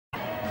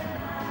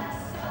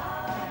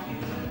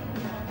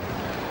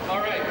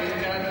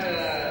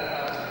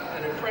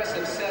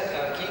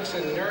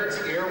question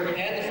nerds here. And the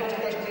first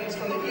question is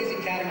from the easy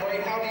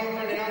category. How do you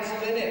pronounce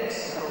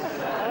Linux?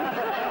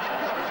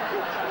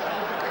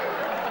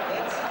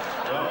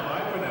 Well,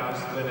 I pronounce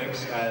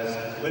Linux as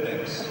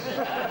Linux.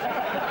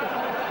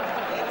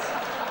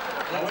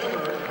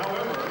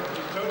 However,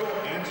 the total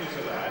answer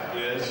to that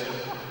is,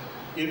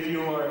 if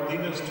you are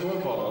Linus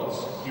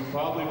Torvalds, you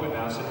probably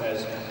pronounce it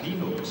as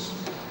Linux.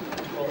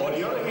 Well, on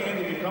the other hand,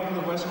 if you come from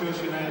the West Coast of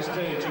the United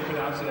States, you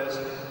pronounce it as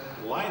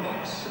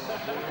Linux.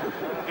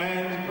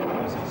 And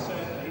as he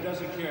said, he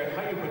doesn't care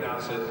how you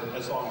pronounce it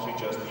as long as you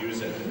just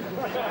use it.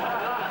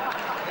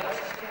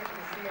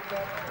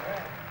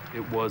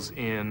 It was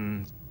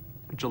in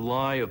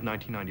July of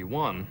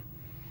 1991,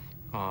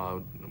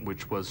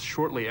 which was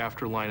shortly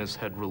after Linus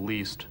had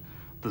released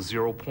the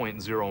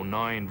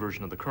 0.09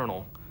 version of the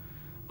kernel,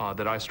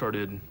 that I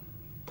started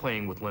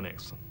playing with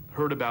Linux.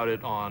 Heard about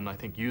it on, I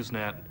think,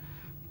 Usenet,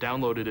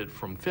 downloaded it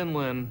from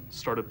Finland,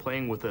 started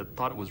playing with it,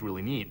 thought it was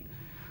really neat.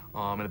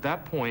 And at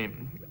that point,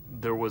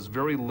 there was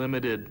very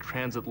limited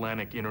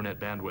transatlantic internet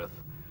bandwidth.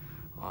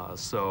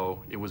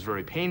 So it was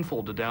very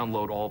painful to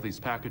download all these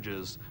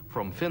packages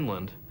from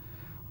Finland.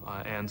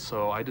 And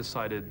so I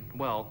decided,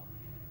 well,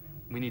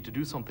 we need to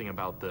do something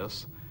about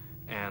this.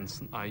 And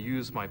I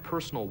used my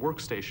personal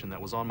workstation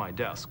that was on my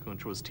desk,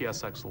 which was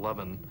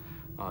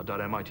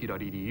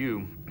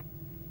tsx11.mit.edu.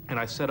 And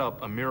I set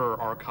up a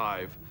mirror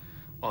archive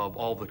of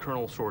all the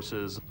kernel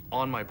sources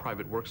on my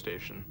private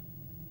workstation.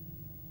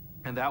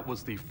 And that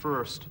was the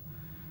first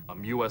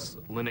US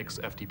Linux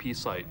FTP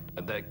site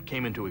that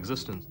came into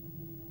existence.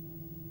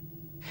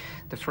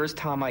 The first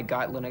time I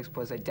got Linux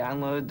was I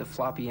downloaded the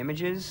floppy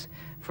images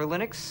for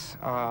Linux,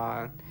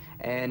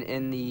 and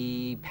in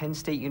the Penn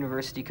State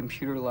University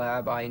computer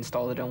lab, I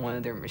installed it on one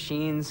of their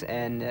machines,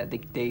 and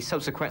they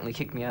subsequently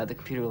kicked me out of the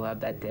computer lab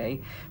that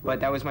day. But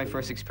that was my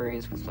first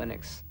experience with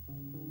Linux.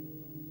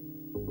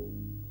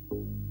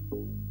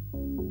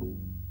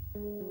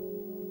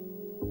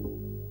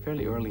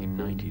 Fairly early in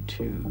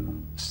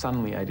 '92,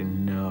 suddenly I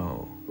didn't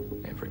know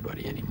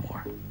everybody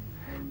anymore.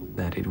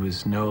 That it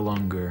was no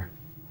longer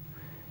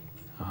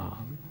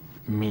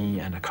me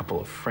and a couple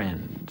of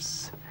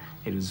friends.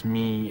 It was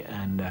me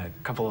and a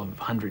couple of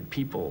hundred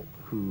people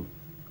who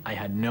I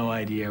had no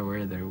idea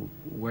where they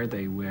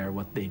were,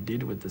 what they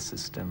did with the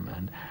system,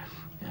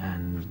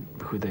 and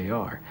who they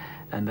are.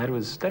 And that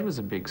was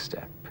a big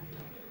step.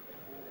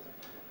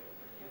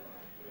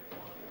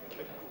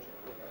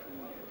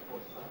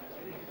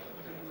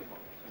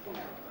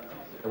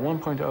 The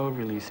 1.0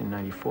 release in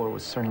 '94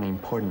 was certainly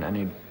important, and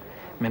it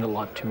meant a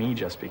lot to me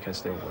just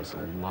because there was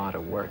a lot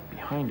of work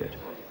behind it.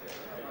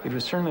 It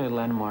was certainly a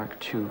landmark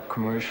to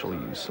commercial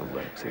use of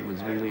Linux. It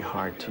was really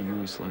hard to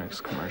use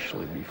Linux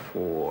commercially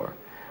before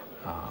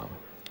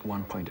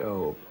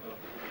 1.0.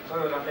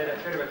 Toivotan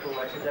teidät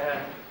tervetulleeksi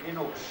tähän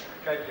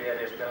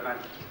Linux-käyttöjärjestelmän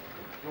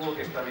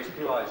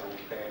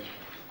julkistamistilaisuuteen.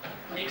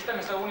 Miksi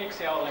tämmöistä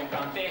Unixia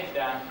ollenkaan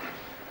tehdään,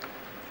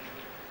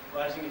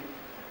 varsinkin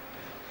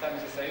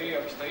tämmöisessä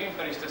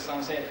yliopistoympäristössä,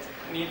 on se, että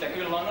niitä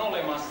kyllä on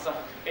olemassa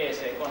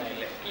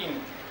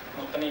PC-koneillekin,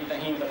 mutta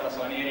niiden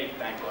hintataso on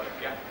erittäin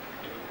korkea.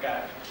 Eli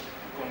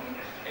kun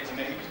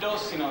esimerkiksi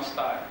DOS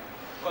nostaa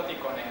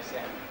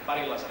kotikoneeseen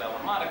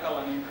 $200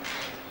 markalla, niin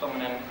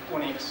tuommoinen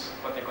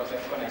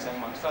Unix-kotikoneeseen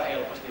maksaa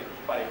helposti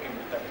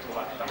parikymmentä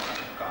tuhatta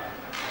markkaa,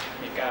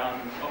 mikä on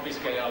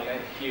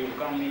opiskelijalle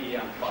hiukan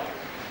liian paljon.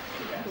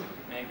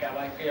 Menkää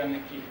vaikka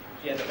jonnekin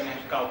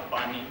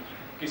tietokonekauppaan, niin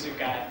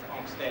kysykää, että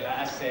onko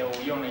teillä SCU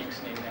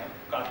Unix, niin ne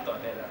katsoo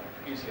teitä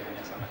kysyen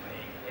ja sanoo, että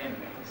ei,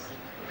 emme itse.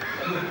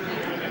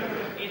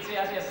 Itse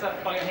asiassa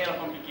paljon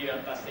helpompi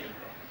kirjoittaa se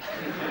itse.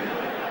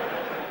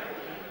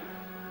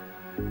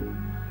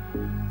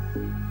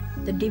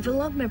 The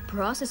development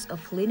process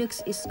of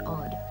Linux is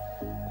odd.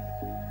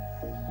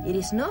 It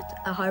is not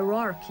a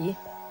hierarchy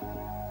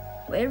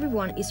where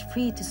everyone is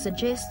free to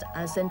suggest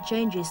and send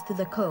changes to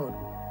the code.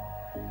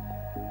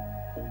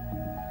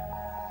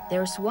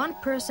 There's one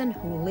person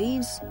who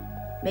leads,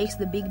 makes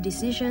the big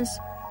decisions,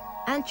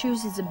 and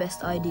chooses the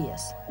best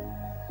ideas.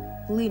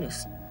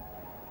 Linus,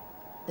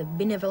 the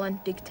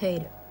benevolent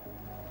dictator.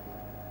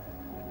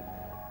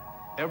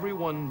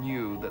 Everyone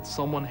knew that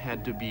someone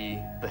had to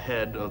be the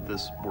head of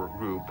this work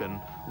group,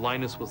 and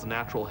Linus was the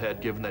natural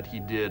head given that he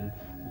did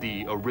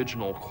the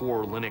original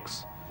core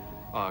Linux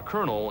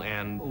kernel,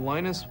 and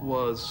Linus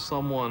was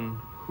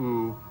someone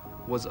who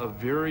was a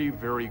very,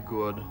 very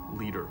good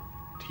leader.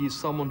 He's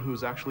someone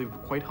who's actually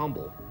quite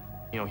humble.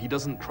 You know, he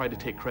doesn't try to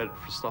take credit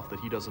for stuff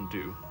that he doesn't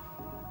do.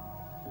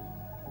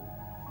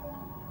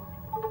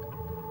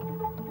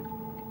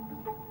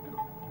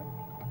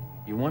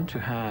 You want to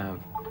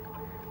have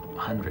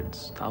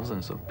hundreds,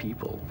 thousands of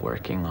people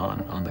working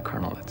on the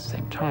kernel at the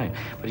same time,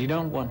 but you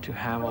don't want to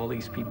have all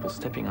these people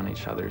stepping on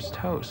each other's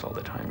toes all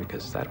the time,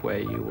 because that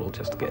way you will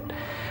just get,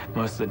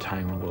 most of the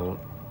time will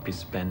be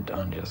spent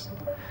on just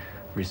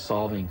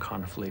resolving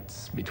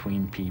conflicts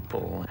between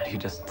people. You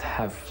just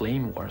have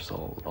flame wars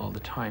all the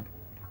time.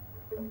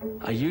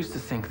 I used to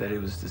think that it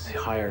was this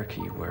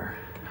hierarchy where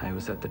I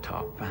was at the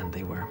top, and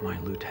they were my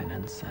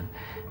lieutenants,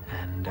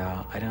 and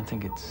I don't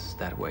think it's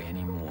that way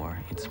anymore.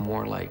 It's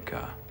more like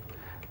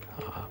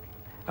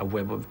a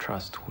web of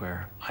trust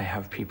where I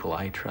have people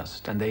I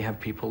trust, and they have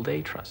people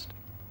they trust.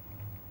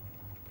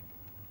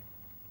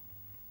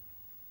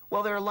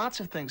 Well, there are lots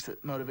of things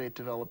that motivate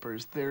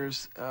developers.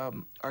 There's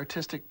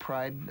artistic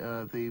pride,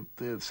 the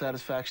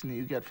satisfaction that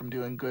you get from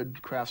doing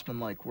good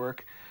craftsman-like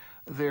work.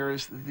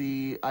 There's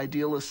the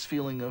idealist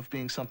feeling of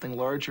being something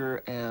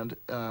larger and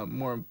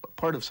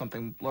part of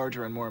something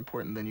larger and more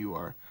important than you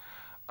are.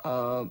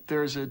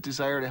 There's a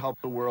desire to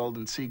help the world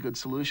and see good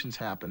solutions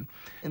happen.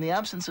 In the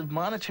absence of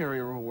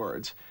monetary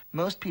rewards,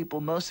 most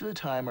people, most of the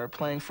time, are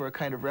playing for a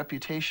kind of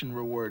reputation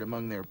reward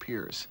among their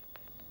peers.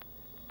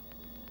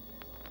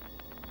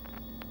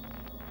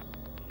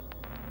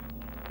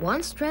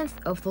 One strength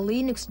of the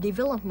Linux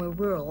development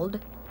world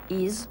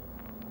is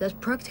that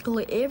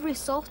practically every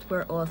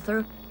software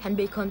author can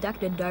be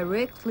contacted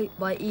directly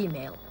by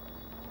email.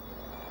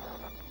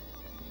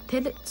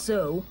 Ted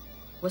Tso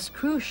was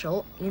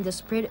crucial in the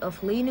spread of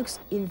Linux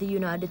in the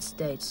United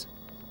States.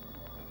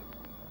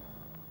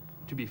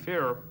 To be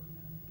fair,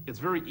 it's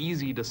very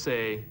easy to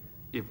say,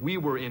 if we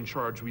were in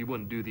charge, we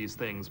wouldn't do these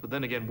things. But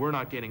then again, we're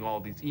not getting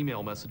all these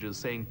email messages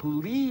saying,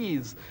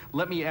 please,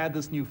 let me add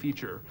this new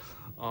feature.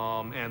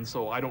 And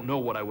so I don't know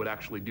what I would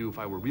actually do if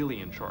I were really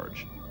in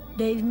charge.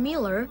 Dave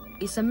Miller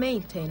is a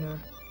maintainer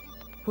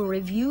who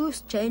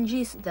reviews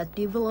changes that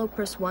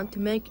developers want to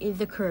make in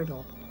the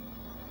kernel.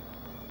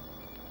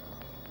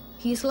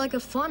 He's like a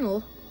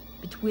funnel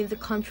between the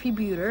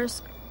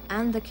contributors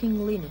and the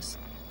King Linus.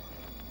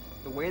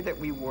 The way that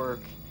we work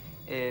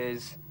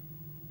is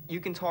you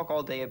can talk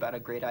all day about a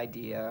great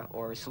idea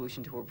or a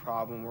solution to a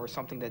problem or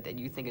something that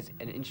you think is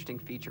an interesting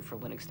feature for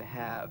Linux to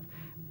have.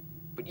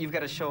 But you've got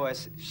to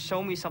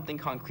show me something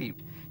concrete.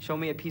 Show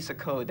me a piece of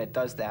code that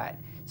does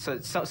that. So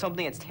it's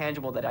something that's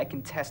tangible that I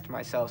can test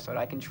myself so that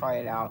I can try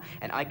it out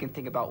and I can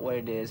think about what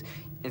it is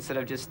instead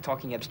of just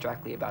talking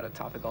abstractly about a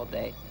topic all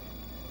day.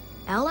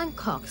 Alan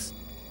Cox,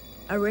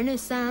 a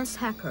Renaissance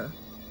hacker,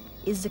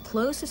 is the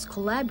closest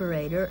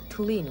collaborator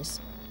to Linus,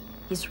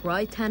 his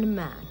right-hand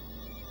man.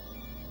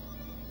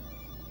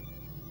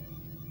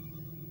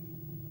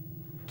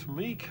 To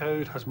me,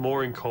 code has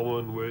more in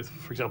common with,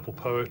 for example,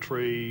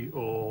 poetry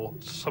or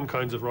some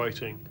kinds of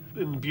writing.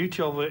 And the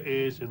beauty of it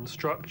is in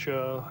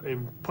structure,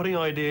 in putting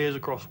ideas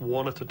across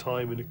one at a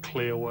time in a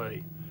clear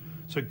way.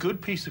 So a good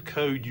piece of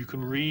code you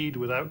can read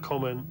without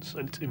comments,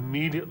 and it's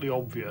immediately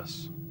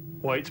obvious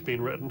why it's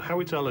been written, how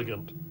it's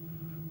elegant.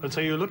 And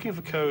so you're looking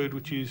for code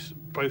which is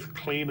both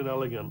clean and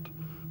elegant,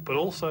 but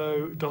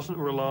also doesn't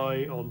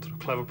rely on sort of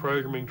clever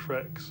programming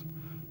tricks,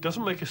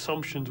 doesn't make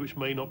assumptions which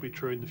may not be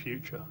true in the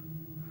future.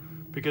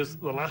 Because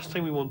the last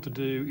thing we want to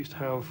do is to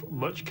have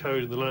much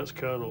code in the Linux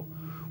kernel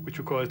which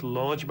requires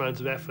large amounts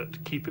of effort to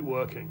keep it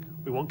working.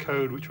 We want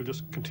code which will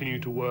just continue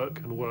to work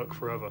and work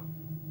forever.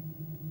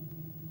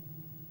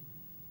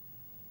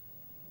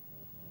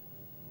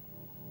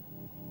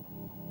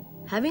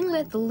 Having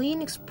led the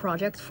Linux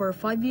project for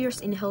 5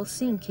 years in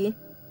Helsinki,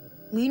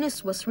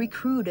 Linus was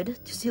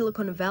recruited to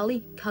Silicon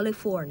Valley,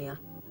 California.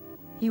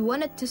 He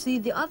wanted to see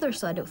the other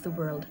side of the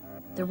world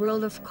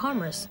of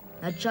commerce,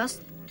 not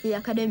just the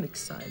academic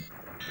side.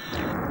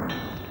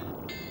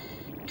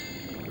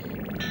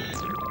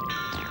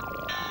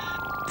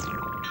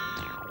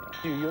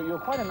 You're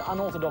quite an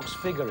unorthodox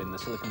figure in the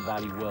Silicon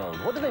Valley world.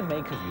 What do they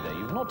make of you there?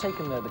 You've not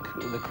taken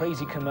the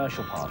crazy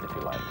commercial path, if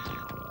you like.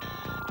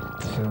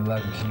 Feel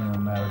like a king of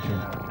America.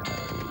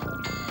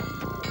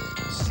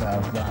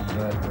 Southbound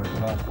Redwood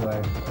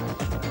Parkway.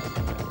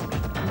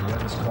 The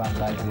weather's quite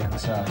like the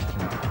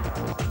Antarctica.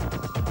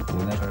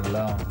 You're never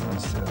alone in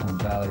Silicon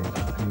Valley,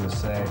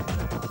 USA.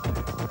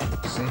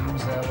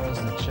 Seems I was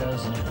the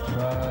chosen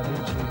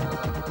prodigy,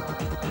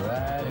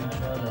 writing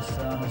for the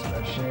sonnets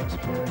by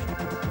Shakespeare.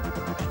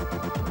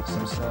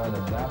 Some sort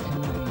of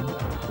alchemy,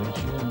 but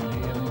you didn't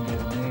even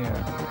get near.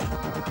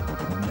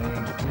 And they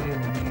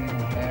didn't even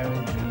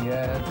Harry the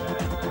earth.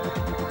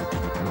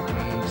 The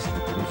geeks,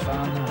 they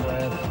found the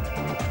wealth,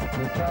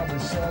 they probably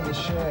sell the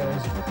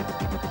shares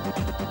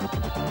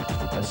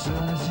as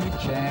soon as you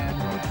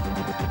can.